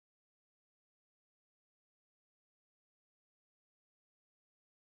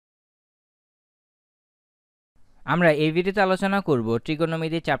আমরা এই ভিডিওতে আলোচনা করব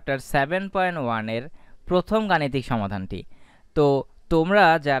ট্রিগোনোমেট্রি চ্যাপ্টার 7.1 এর প্রথম গাণিতিক সমাধানটি। তো তোমরা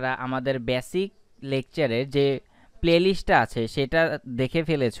যারা আমাদের বেসিক লেকচারের যে প্লেলিস্টটা আছে সেটা দেখে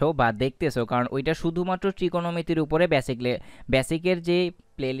ফেলেছো বা দেখতেছো, কারণ ওইটা শুধুমাত্র ট্রিগোনোমেট্রির উপরে বেসিকের যে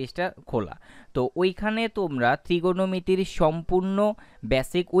প্লেলিস্টটা খোলা। তো ওইখানে তোমরা ত্রিগোনোমেট্রির সম্পূর্ণ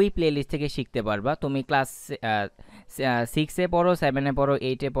বেসিক ওই প্লেলিস্ট থেকে শিখতে পারবা। তুমি ক্লাস 6-এ পড়ো, 7-এ পড়ো,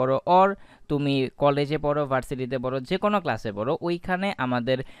 8-এ পড়ো, অর তুমি কলেজে পড়ো, ভার্সিটিতে পড়ো, যে কোনো ক্লাসে পড়ো, ওইখানে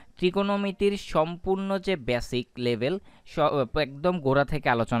আমাদের ট্রিগোনোমেট্রির সম্পূর্ণ যে বেসিক লেভেল একদম গোড়া থেকে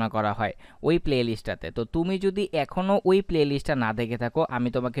আলোচনা করা হয় ওই প্লেলিস্টটাতে। তো তুমি যদি এখনও ওই প্লেলিস্টটা না দেখে থাকো, আমি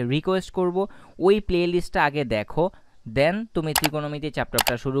তোমাকে রিকোয়েস্ট করব ওই প্লেলিস্টটা আগে দেখো, দেন তুমি ট্রিগোনোমেট্রি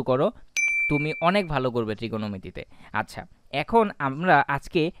চ্যাপ্টারটা শুরু করো। তুমি অনেক ভালো করবে ট্রিগোনোমেট্রিতে। আচ্ছা, এখন আমরা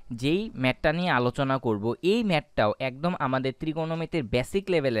আজকে যেই ম্যাথটা নিয়ে আলোচনা করব, এই ম্যাথটাও একদম আমাদের ত্রিগোনোমেট্রির বেসিক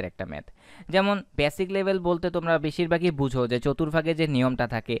লেভেলের একটা ম্যাথ। যেমন বেসিক লেভেল বলতে তোমরা বেশিরভাগই বুঝো যে চতুর্ভাগে যে নিয়মটা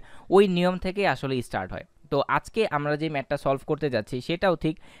থাকে ওই নিয়ম থেকে আসলে স্টার্ট হয়। তো আজকে আমরা যে ম্যাথটা সলভ করতে যাচ্ছি সেটাও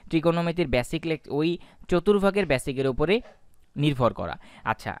ঠিক ট্রিগোনোমেট্রির বেসিক ওই চতুর্ভাগের বেসিকের উপরে নির্ভর করা।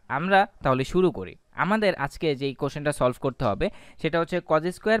 আচ্ছা, আমরা তাহলে শুরু করি। আমাদের আজকে যেই কোশ্চেনটা সলভ করতে হবে সেটা হচ্ছে cos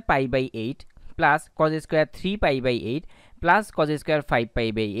square pi by 8 plus cos square 3 pi by 8 plus cos square 5 pi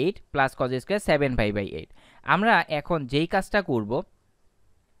by 8 plus cos square 7 pi by 8। আমরা এখন যেই কাজটা করব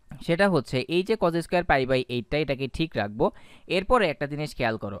সেটা হচ্ছে এই যে cos স্কোয়ার পাই বাই 8টা এটাকে ঠিক রাখবো। এরপরে একটা জিনিস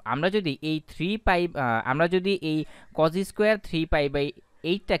খেয়াল করো, আমরা যদি এই cos স্কোয়ার 3 পাই বাই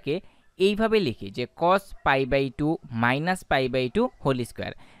 8টাকে এইভাবে লিখি যে cos pi by 2 minus pi by 2 whole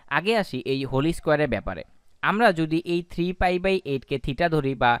square. আগে আসি এই হোল স্কোয়ারের ব্যাপারে। আমরা যদি এই 3 পাই বাই 8কে থিটা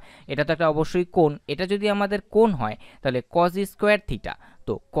ধরি, বা এটা তো একটা অবশ্যই কোণ, এটা যদি আমাদের কোণ হয় তাহলে cos স্কোয়ার থিটা।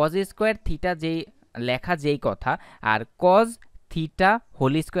 তো cos স্কোয়ার থিটা যেই লেখা যেই কথা, আর cos থিটা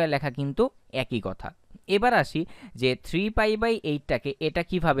হোল স্কোয়ার লেখা কিন্তু একই কথা। এবার আসি যে 3 পাই বাই 8টাকে এটা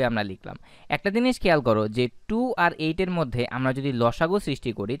কিভাবে আমরা লিখলাম। একটা জিনিস খেয়াল করো যে 2 আর 8-এর মধ্যে আমরা যদি লসাগু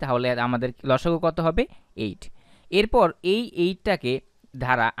সৃষ্টি করি তাহলে আমাদের লসাগু কত হবে? 8। এরপর এই 8টাকে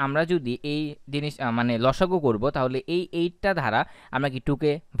ধারা আমরা যদি এই জিনিস মানে লসাগু করব, তাহলে এই 8টা ধারা আমরা কি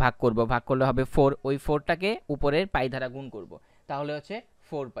 2কে ভাগ করব, ভাগ করলে হবে 4। ওই 4টাকে উপরের পাই ধারা গুণ করব, তাহলে হচ্ছে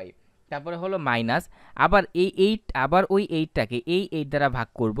 4 পাই। তারপরে হলো মাইনাস, আবার এই 8, আবার ওই 8টাকে এই 8 দ্বারা ভাগ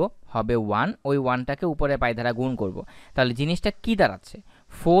করব, হবে 1। ওই 1টাকে উপরে পাই দ্বারা গুণ করব, তাহলে জিনিসটা কি দাঁড়াচ্ছে?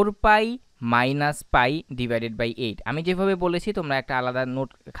 4 পাই মাইনাস পাই ডিভাইডেড বাই 8। আমি যেভাবে বলেছি তোমরা একটা আলাদা নোট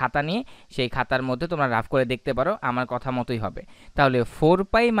খাতা নিয়ে সেই খাতার মধ্যে তোমরা রাফ করে দেখতে পারো, আমার কথা মতোই হবে। তাহলে 4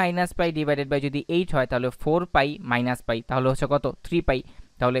 পাই মাইনাস পাই ডিভাইডেড বাই যদি 8 হয় তাহলে 4 পাই মাইনাস পাই তাহলে হচ্ছে কত? 3 পাই।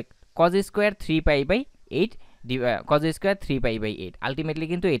 তাহলে cos square 3 pi by 8 cos square 3 pi by 8 ultimately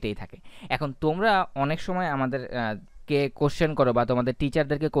কিন্তু এটাই থাকে। এখন তোমরা অনেক সময় আমাদের কে কোশ্চেন করো বা তোমাদের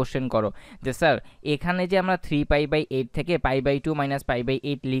টিচারদেরকে কোশ্চেন করো যে স্যার এখানে যে আমরা 3 পাই বাই 8 থেকে pi by 2 minus pi by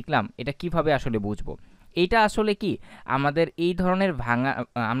 8 লিখলাম, এটা কিভাবে আসলে বুঝবো? এটা আসলে কি আমাদের এই ধরনের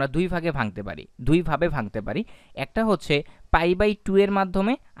আমরা দুইভাবে ভাঙতে পারি। একটা হচ্ছে পাই বাই 2 এর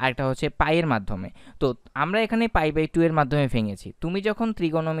মাধ্যমে, আর একটা হচ্ছে পাইয়ের মাধ্যমে। তো আমরা এখানে পাই বাই 2 এর মাধ্যমে ভেঙেছি। তুমি যখন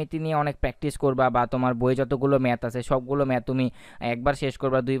ত্রিগোনোমেট্রি নিয়ে অনেক প্র্যাকটিস করবা বা তোমার বইয়ে যতগুলো ম্যাথ আছে সবগুলো ম্যাথ তুমি একবার শেষ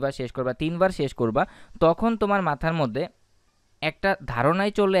করবা, দুইবার শেষ করবা, তিনবার শেষ করবা, তখন তোমার মাথার মধ্যে একটা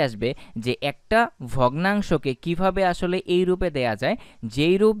ধারণায় চলে আসবে যে একটা ভগ্নাংশকে কিভাবে আসলে এই রূপে দেয়া যায়,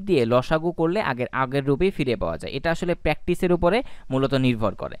 যেই রূপ দিয়ে লসাগু করলে আগের রূপেই ফিরে পাওয়া যায়। এটা আসলে প্র্যাকটিসের উপরে মূলত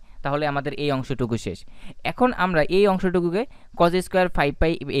নির্ভর করে। তাহলে আমাদের এই অংশটুকু শেষ। এখন আমরা এই অংশটুকুকে cos স্কোয়ার 5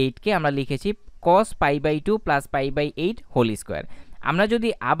 পাই 8কে আমরা লিখেছি cos pi by 2 plus pi by 8 whole square. আমরা যদি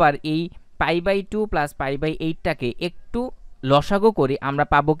আবার এই pi by 2 plus pi by 8টাকে একটু লসাগু করি, আমরা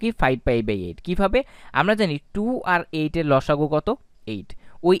পাবো কি? 5 পাই বাই 8। কিভাবে? আমরা জানি 2 আর 8 এর লসাগু কত? 8।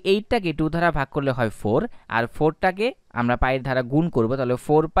 ওই 8টাকে 2 দ্বারা ভাগ করলে হয় 4, আর 4টাকে আমরা পাইয়ের দ্বারা গুণ করব, তাহলে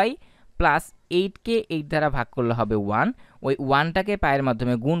 4 পাই প্লাস 8কে 8 দ্বারা ভাগ করলে হবে 1। ওই 1টাকে পাইয়ের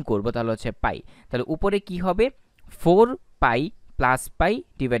মাধ্যমে গুণ করব, তাহলে হচ্ছে পাই। তাহলে উপরে কি হবে? 4 পাই প্লাস পাই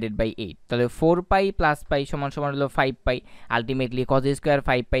ডিভাইডেড বাই 8। তাহলে 4 পাই প্লাস পাই সমান সমান হলো 5 পাই। Ultimately cos square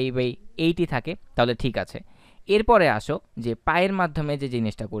 5 pi by 8ই থাকে। তাহলে ঠিক আছে। এরপরে আসো যে পাইয়ের মাধ্যমে যে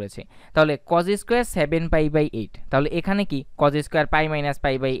জিনিসটা করেছে, তাহলে cos স্কোয়ার 7 পাই বাই 8। তাহলে এখানে কি cos square pi minus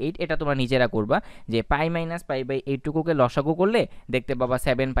pi by 8, এটা তোমরা নিজেরা করবা যে পাই মাইনাস পাই বাই 8 টুকুকে লসাগু করলে দেখতে পাবা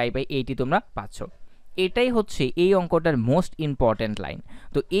 7 পাই বাই 8ই তোমরা পাচ্ছ। এটাই হচ্ছে এই অঙ্কটার মোস্ট ইম্পর্ট্যান্ট লাইন।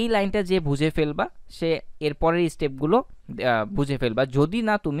 তো এই লাইনটা যে বুঝে ফেলবা সে এর পরের স্টেপগুলো বুঝে ফেলবা, যদি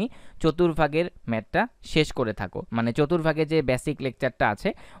না তুমি চতুর্ভাগের ম্যাথটা শেষ করে থাকো। মানে চতুর্ভাগে যে বেসিক লেকচারটা আছে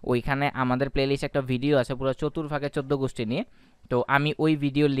ওইখানে আমাদের প্লেলিস্ট একটা ভিডিও আছে পুরো চতুর্ভাগে 14 গোষ্ঠী নিয়ে। তো আমি ওই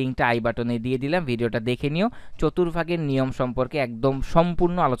ভিডিওর লিঙ্কটা আই বাটনে দিয়ে দিলাম, ভিডিওটা দেখে নিও। চতুর্ভাগের নিয়ম সম্পর্কে একদম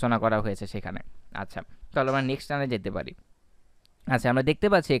সম্পূর্ণ আলোচনা করা হয়েছে সেখানে। আচ্ছা, তাহলে আমরা নেক্সট টানে যেতে পারি। আচ্ছা, আমরা দেখতে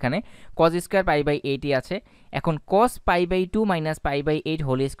পাচ্ছি এখানে cos স্কয়ার পাই বাই 8ই আছে। এখন cos pi by 2 minus pi by 8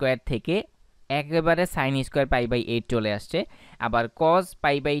 whole square থেকে একেবারে sin স্কয়ার পাই বাই 8 চলে আসছে। আবার cos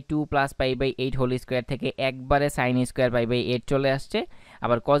pi by 2 plus pi by 8 whole square থেকে একবারে sin স্কয়ার পাই বাই 8 চলে আসছে।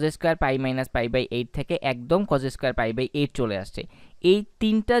 আবার cos square pi minus pi by 8 থেকে একদম cos স্কয়ার পাই বাই 8 চলে আসছে। এই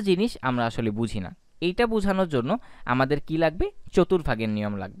তিনটা জিনিস আমরা আসলে বুঝি না। এইটা বোঝানোর জন্য আমাদের কি লাগবে? চতুর্ভাগের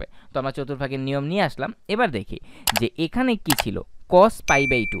নিয়ম লাগবে। তো আমরা চতুর্ভাগের নিয়ম নিয়ে আসলাম। এবার দেখি যে এখানে কি ছিল, cos pi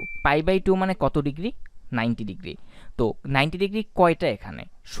by 2, pi by 2 মানে কত ডিগ্রি? 90 ডিগ্রি। তো 90 ডিগ্রি কয়টা এখানে?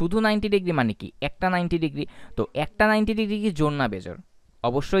 শুধু 90 ডিগ্রি মানে কি? একটা 90 ডিগ্রি। তো একটা 90 ডিগ্রি কি জোড় না বেজোড়?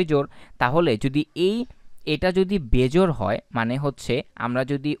 অবশ্যই জোড়। তাহলে যদি এটা যদি বেজোড় হয় মানে হচ্ছে আমরা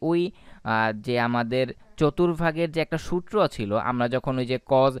যদি ওই যে আমাদের চতুর্ভাগের যে একটা সূত্র ছিল, আমরা যখন ওই যে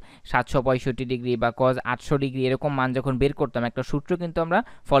cos 765 ডিগ্রি বা cos 800 ডিগ্রি এরকম মান যখন বের করতাম, একটা সূত্র কিন্তু আমরা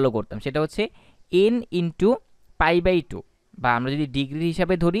ফলো করতাম, সেটা হচ্ছে n ইন্টু পাই বাই 2, বা আমরা যদি ডিগ্রি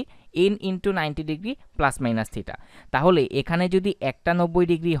হিসাবে ধরি n into 90 degree plus minus theta. তাহলে এখানে যদি একটা 90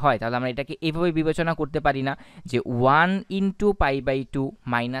 ডিগ্রি হয় তাহলে আমরা এটাকে এভাবে বিবেচনা করতে পারি না যে 1 into pi by 2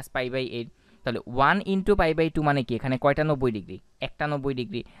 minus pi by 8। তাহলে 1 ইন্টু পাই বাই 2 মানে কি? এখানে কয়টা 90 ডিগ্রি? একটা 90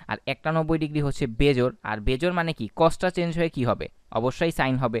 ডিগ্রি। আর একটা 90 ডিগ্রি হচ্ছে বেজোড়। আর বেজোড় মানে কি? কসটা চেঞ্জ হয়ে কি হবে? অবশ্যই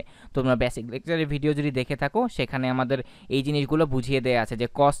সাইন হবে। তোমরা বেসিক লেকচারের ভিডিও যদি দেখে থাকো সেখানে আমাদের এই জিনিসগুলো বুঝিয়ে দেওয়া আছে যে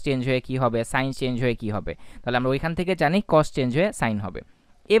কস চেঞ্জ হয়ে কি হবে, সাইন চেঞ্জ হয়ে কি হবে। তাহলে আমরা ওইখান থেকে জানি কস চেঞ্জ হয়ে সাইন হবে।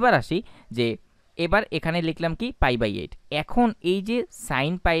 এবার আসি যে এবার এখানে লিখলাম কি? Pi by 8। এখন এই যে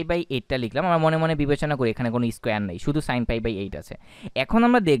সাইন পাই বাই 8টা লিখলাম, আমরা মনে মনে বিবেচনা করি এখানে কোনো স্কোয়ার নেই, শুধু সাইন পাই বাই 8 আছে। এখন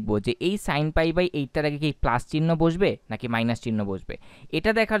আমরা দেখব যে এই সাইন পাই বাই 8টার আগে কি প্লাস চিহ্ন বসবে নাকি মাইনাস চিহ্ন বসবে।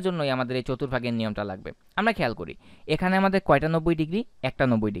 এটা দেখার জন্যই আমাদের এই চতুর্ভাগের নিয়মটা লাগবে। আমরা খেয়াল করি এখানে আমাদের কয়টা 90 ডিগ্রি? একটা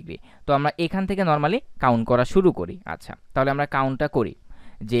 90 ডিগ্রি। তো আমরা এখান থেকে নর্মালি কাউন্ট করা শুরু করি। আচ্ছা, তাহলে আমরা কাউন্টটা করি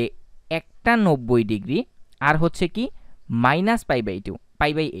যে একটা 90 ডিগ্রি আর হচ্ছে কি minus pi by 2,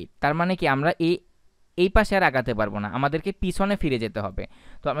 pi by 8। তার মানে কি আমরা এই পাশে আর আগাতে পারবো না, আমাদেরকে পিছনে ফিরে যেতে হবে।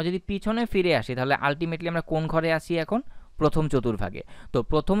 তো আমরা যদি পিছনে ফিরে আসি তাহলে আলটিমেটলি আমরা কোন ঘরে আসি এখন? প্রথম চতুর্ভাগে। তো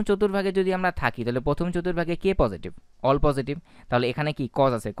প্রথম চতুর্ভাগে যদি আমরা থাকি তাহলে প্রথম চতুর্ভাগে কে পজিটিভ? All positive. তাহলে এখানে কি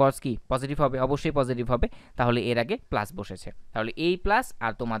কজ আছে? কজ কি পজিটিভ হবে? অবশ্যই পজিটিভ হবে। তাহলে এর আগে প্লাস বসেছে। তাহলে এই প্লাস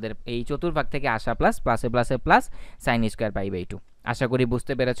আর তোমাদের এই চতুর্ভাগ থেকে আসা প্লাস, প্লাসে প্লাসে plus, sine square pi by 2। আশা করি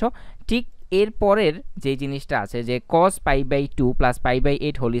বুঝতে পেরেছ। ঠিক এর পরের যে জিনিসটা আছে যে cos pi by 2 plus pi by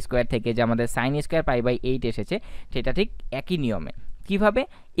 8 whole square থেকে যে আমাদের সাইন স্কোয়ার পাই বাই 8 এসেছে, সেটা ঠিক একই নিয়মে। কিভাবে?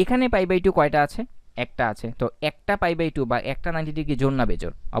 এখানে পাই বাই 2 কয়টা আছে? একটা আছে। তো একটা পাই বাই 2 বা একটা 90 ডিগ্রি জোড় না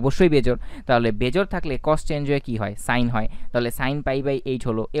বেজোড়? অবশ্যই বেজোড়। তাহলে বেজোড় থাকলে cos চেঞ্জ হয়ে কি হয়? সাইন হয়। তাহলে সাইন পাই বাই 8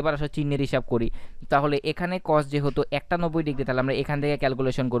 হলো। এবার আসলে চিহ্নের হিসাব করি। তাহলে এখানে cos যেহেতু একটা 90 ডিগ্রি, তাহলে আমরা এখান থেকে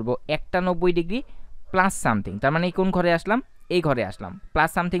ক্যালকুলেশন করব একটা 90 ডিগ্রি প্লাস সামথিং। তার মানে কোন ঘরে আসলাম? এই ঘরে আসলাম। প্লাস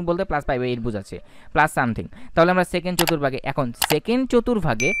সামথিং বলতে প্লাস পাই বাই 8 বোঝাচ্ছে, প্লাস সামথিং। তাহলে আমরা সেকেন্ড চতুর্ভাগে, এখন সেকেন্ড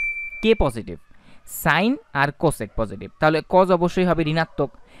চতুর্ভাগে কে পজিটিভ? সাইন আর কোসেক পজিটিভ। তাহলে কজ অবশ্যই হবে ঋণাত্মক।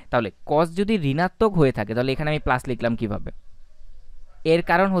 তাহলে কজ যদি ঋণাত্মক হয়ে থাকে তাহলে এখানে আমি প্লাস লিখলাম কিভাবে? এর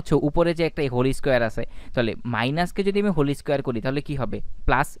কারণ হচ্ছে উপরে যে একটা হোল স্কোয়ার আছে, তাহলে মাইনাসকে যদি আমি হোল স্কোয়ার করি তাহলে কি হবে?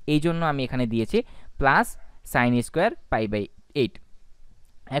 প্লাস। এই জন্য আমি এখানে দিয়েছি plus sine square pi by 8।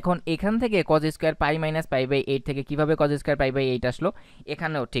 এখন এখান থেকে cos square pi minus pi by 8 থেকে কিভাবে cos স্কয়ার পাই বাই 8 আসলো?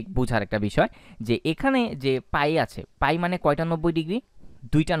 এখানেও ঠিক বুঝার একটা বিষয় যে এখানে যে পাই আছে, পাই মানে কয়টা 90 ডিগ্রি?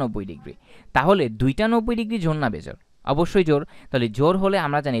 দুইটা 90 ডিগ্রি। তাহলে দুইটা 90 ডিগ্রি জোড় না বেজোড়? অবশ্যই জোড়। তাহলে জোড় হলে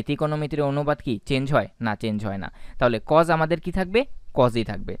আমরা জানি ত্রিকোণমিতির অনুপাত কি চেঞ্জ হয় না? চেঞ্জ হয় না। তাহলে cos আমাদের কি থাকবে? cosই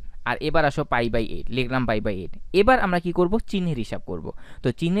থাকবে। আর এবার আসো পাই বাই 8, লিখলাম পাই বাই 8। এবার আমরা কি করব? চিহ্নের হিসাব করব। তো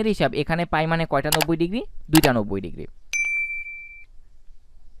চিহ্নের হিসাব, এখানে পাই মানে কয়টা 90 ডিগ্রি? দুইটা 90 ডিগ্রি।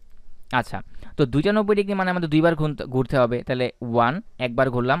 আচ্ছা, তো দুইটা 90 ডিগ্রি মানে আমাদের দুইবার ঘুরতে হবে। তাহলে 1 একবার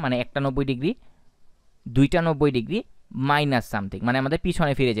ঘুরলাম মানে একটা 90 ডিগ্রি, দুইটা 90 ডিগ্রি মাইনাস সামথিং মানে আমাদের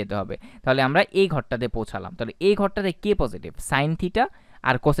পিছনে ফিরে যেতে হবে। তাহলে আমরা এই ঘরটাতে পৌঁছালাম। তাহলে এই ঘরটাতে কে positive? Sine theta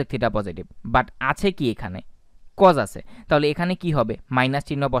R cosec theta positive. But আছে কি এখানে? কজ আছে। তাহলে এখানে কি হবে? মাইনাস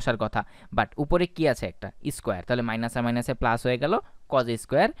চিহ্ন বসার কথা। বাট উপরে কি আছে? একটা স্কোয়ার। তাহলে মাইনাস আর মাইনাসে প্লাস হয়ে গেল কজ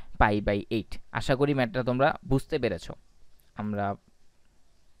স্কোয়ার পাই বাই 8। আশা করি ম্যাথটা তোমরা বুঝতে পেরেছো। আমরা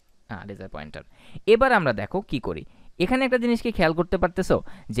লেজার পয়েন্টার। এবার আমরা দেখো কি করি। এখানে একটা জিনিসকে খেয়াল করতে পারতেছো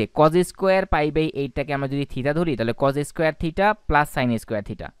যে cos স্কোয়ার পাই বাই 8টাকে আমরা যদি থিটা ধরি তাহলে cos square theta plus sine square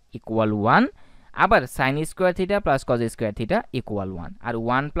theta equal 1, আবার sine square theta plus cos square theta equal 1, আর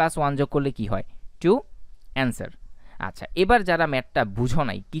 1 প্লাস 1 যোগ করলে কি হয়? 2 অ্যান্সার। আচ্ছা, এবার যারা ম্যাথটা বুঝো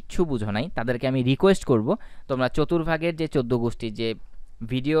নাই, কিচ্ছু বুঝো নাই, তাদেরকে আমি রিকোয়েস্ট করব তোমরা চতুর্ভাগের যে 14 গোষ্ঠীর যে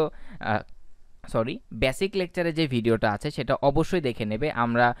ভিডিও বেসিক লেকচারে যে ভিডিওটা আছে সেটা অবশ্যই দেখে নেবে।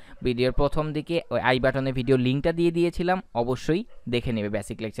 আমরা ভিডিওর প্রথম দিকে ওই আই বাটনে ভিডিও লিঙ্কটা দিয়ে দিয়েছিলাম, অবশ্যই দেখে নেবে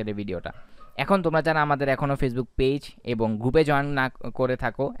বেসিক লেকচারের ভিডিওটা। এখন তোমরা যারা আমাদের এখনও ফেসবুক পেজ এবং গ্রুপে জয়েন না করে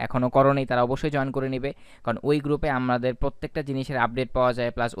থাকো, এখনও করো নেই, তারা অবশ্যই জয়েন করে নেবে, কারণ ওই গ্রুপে আমাদের প্রত্যেকটা জিনিসের আপডেট পাওয়া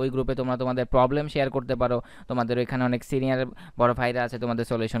যায়, প্লাস ওই গ্রুপে তোমরা তোমাদের প্রবলেম শেয়ার করতে পারো, তোমাদের ওইখানে অনেক সিনিয়র বড় ভাইরা আছে, তোমাদের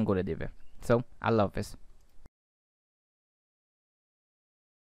সলিউশন করে দেবে। সো আল্লাহ হাফেজ।